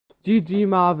GG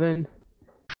Marvin.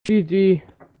 GG.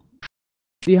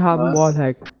 Die haben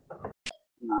Wallhack.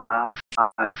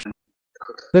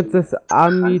 Drittes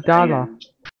Amidala.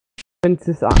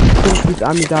 Drittes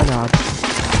Amidala hat.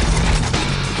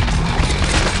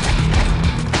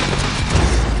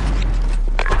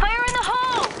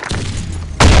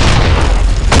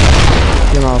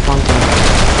 Geh mal auf Frank.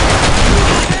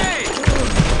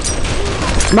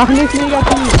 Mach nicht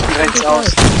negativ! Rechts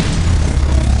aus.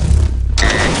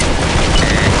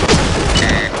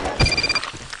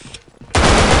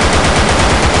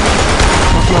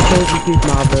 Mach mal positiv,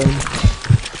 Marvin.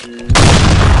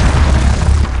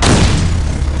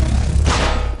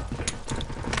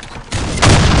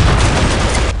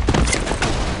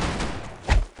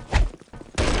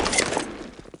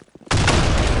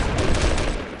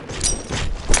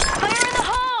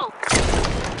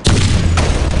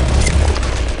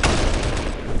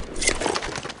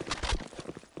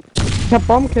 Ich hab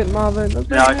Bombkit, Marvin.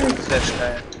 Ja, ich bin Flash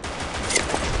geil.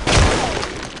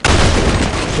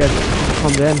 Jetzt, wo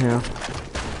kommt der denn her?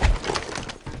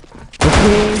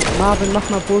 Okay, Marvin, mach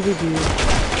mal positiv.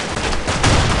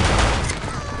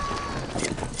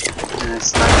 Ja,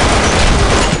 ist nice.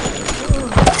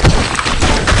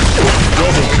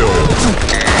 Double kill.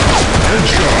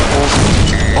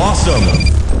 Headshot.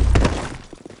 Awesome.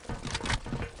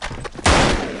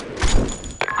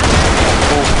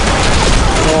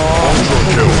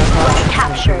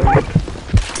 Captured.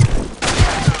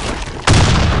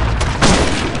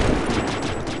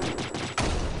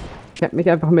 Ich hab mich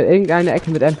einfach mit irgendeiner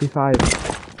Ecke mit MP5.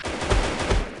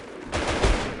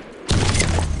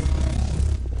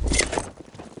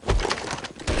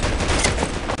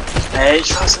 Ey,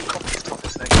 ich fass den Kopf drauf,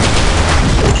 ist weg.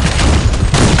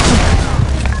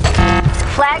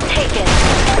 Flag taken.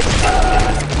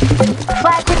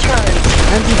 Flag returned.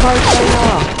 MP5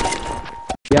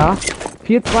 ja.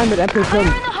 4-2 mit MP5.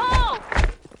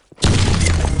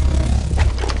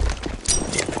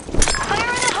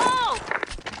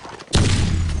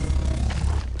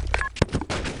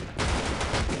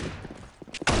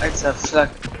 Alter, Flag.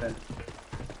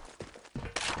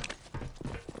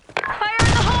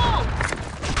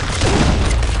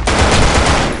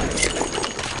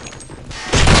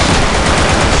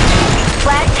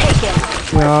 Flag taken.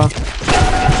 Ja.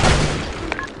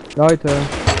 Leute.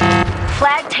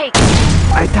 Flag taken.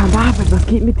 Alter Marvin, was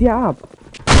geht mit dir ab?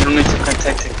 Nur mit dem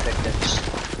Tactic.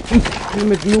 Ich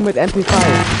spiel nur mit MP5.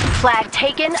 Flag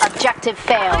taken. Objective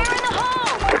failed.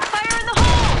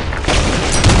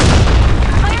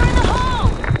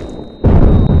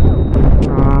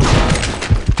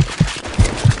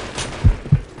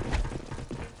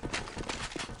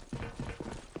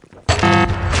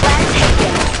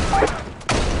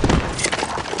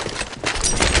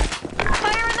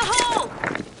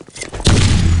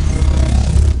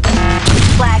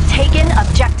 Flag taken.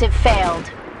 Objective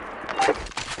failed.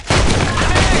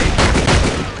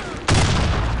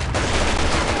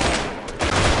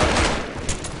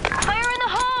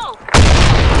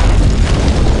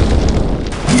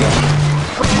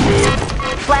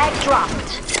 Flag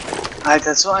dropped.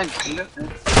 Alter, so ein Glück, ne?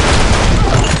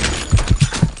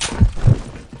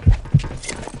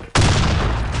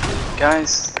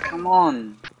 Guys, come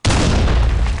on.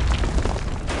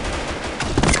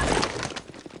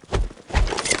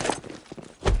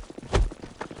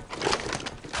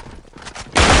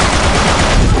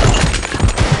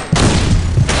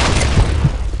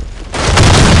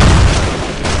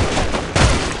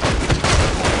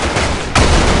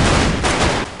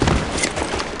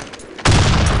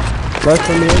 Läuft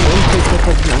bei mir im Umzug, das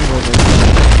hat sich angehört.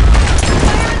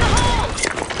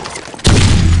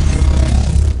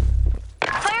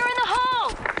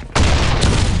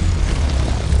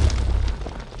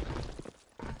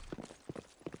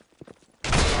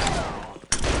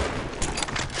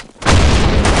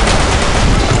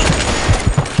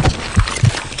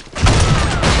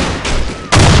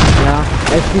 Ja,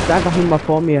 er schießt einfach nur mal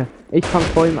vor mir. Ich fange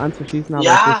vor ihm an zu schießen, aber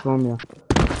Ja. er schießt vor mir.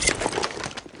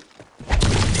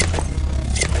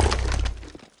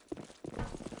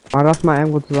 Aber lass mal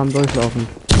irgendwo zusammen durchlaufen.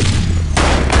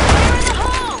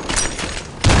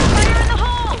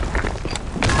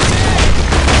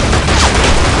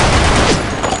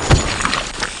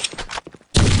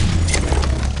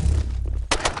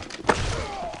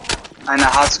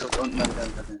 Eine Hardscope unten an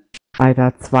der drin.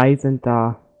 Alter, 2 sind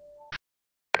da.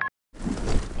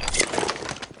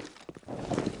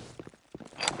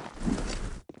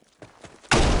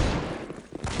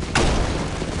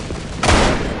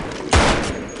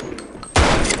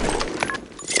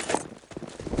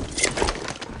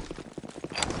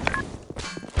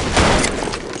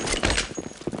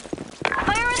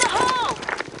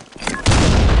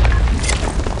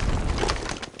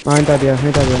 Ah, hinter dir,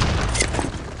 hinter dir.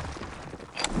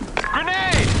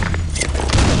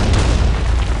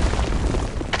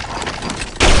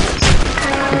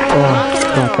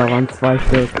 Oh Gott, da waren 2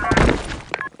 Stück.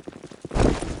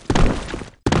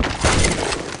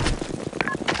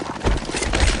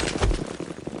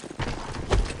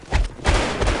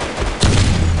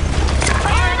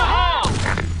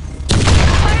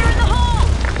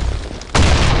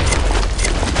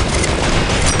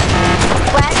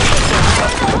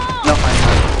 Noch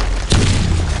einer.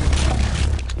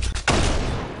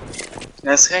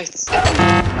 Er ist rechts.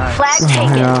 Nice. Flag Oh,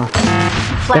 taken. ja.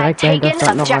 Flag Direkt dahinter taken.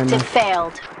 stand noch einer. Objective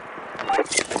failed.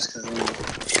 Hab's gesehen.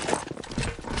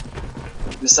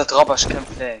 Mr. Drobasch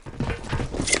kämpft weg.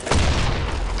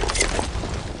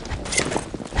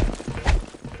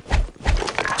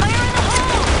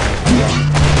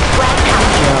 Flag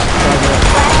captured.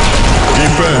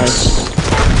 Defense.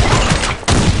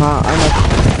 Einer.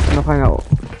 Noch einer.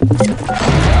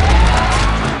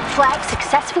 Flag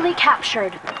successfully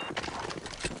captured.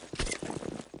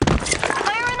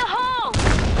 Fire in the hole!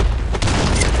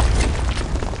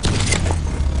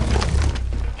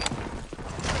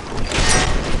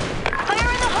 Fire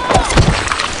in the hole!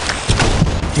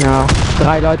 Ja,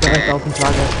 3 Leute rechts auf dem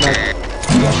Lagerplatz.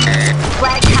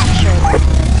 Flag captured.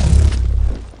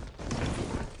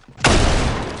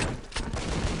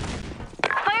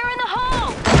 Fire in the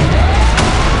hole!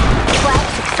 Flag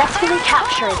successfully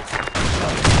captured.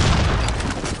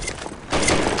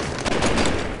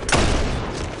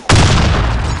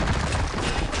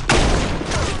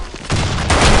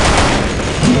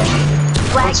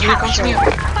 Flag captured.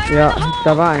 Ja,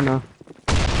 da war einer.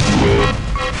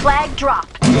 Flag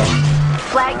dropped.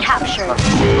 Flag captured.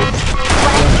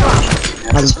 Flag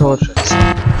dropped. Alle tot.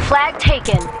 Flag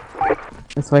taken.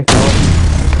 Ist rechts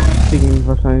außen. Kriegen ihn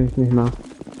wahrscheinlich nicht mehr.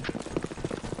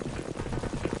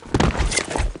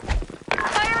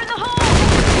 Fire in the hole!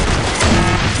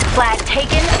 Flag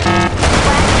taken.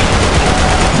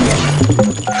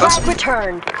 Flag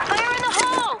returned. Fire in the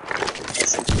hole!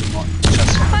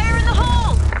 Fire in the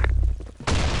hole!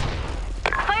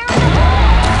 Fire in the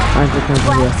hole! Einzelkämpfer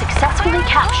Flag hier. successfully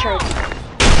captured.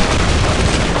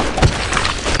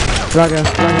 Flagge,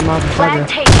 Flagge, Martin, Flag Flagge.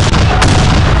 taken.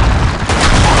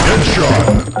 Headshot.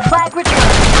 Flag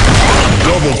returned.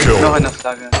 Double Noch kill. eine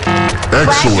Flagge. Flag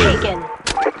Excellent. taken.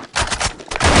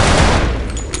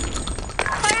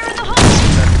 Fire in the hole!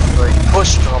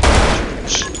 Push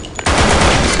Drobasch.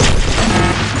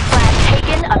 Flag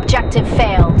taken. Objective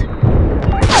failed.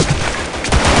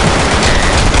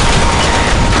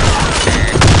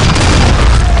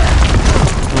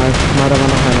 Nice, da war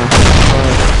noch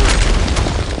einer.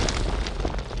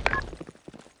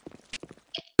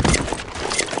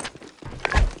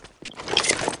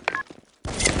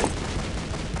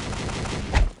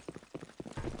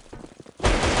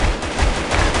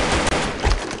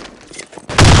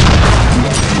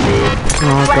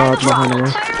 Oh Flag Gott, noch einer.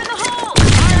 dropped.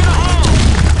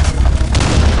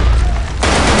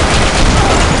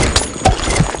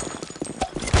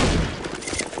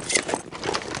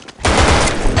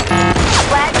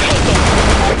 Flag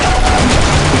taken.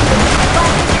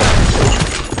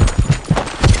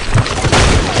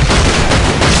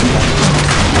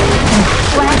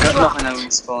 Flag Noch dropped. einer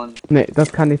respawnen. Ne,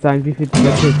 das kann nicht sein. Wie viel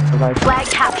dieser Kills bereits? Flag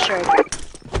captured.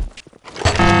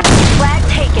 Flag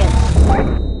taken.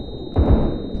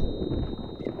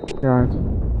 Ja.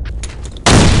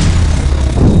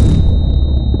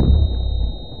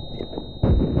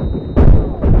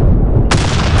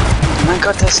 Mein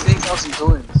Gott, das fliegt aus dem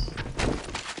durch.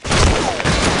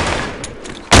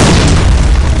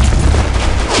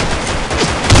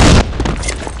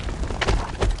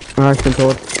 Ah, ich bin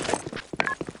tot.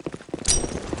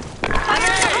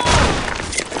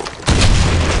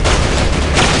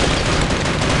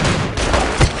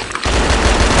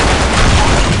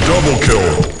 Double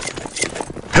kill.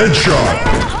 Headshot.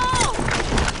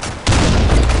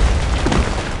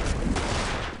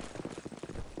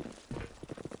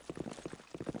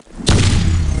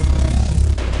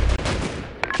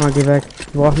 Mal geh weg.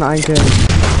 Wir brauchen einen Kill.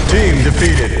 Team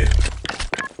defeated.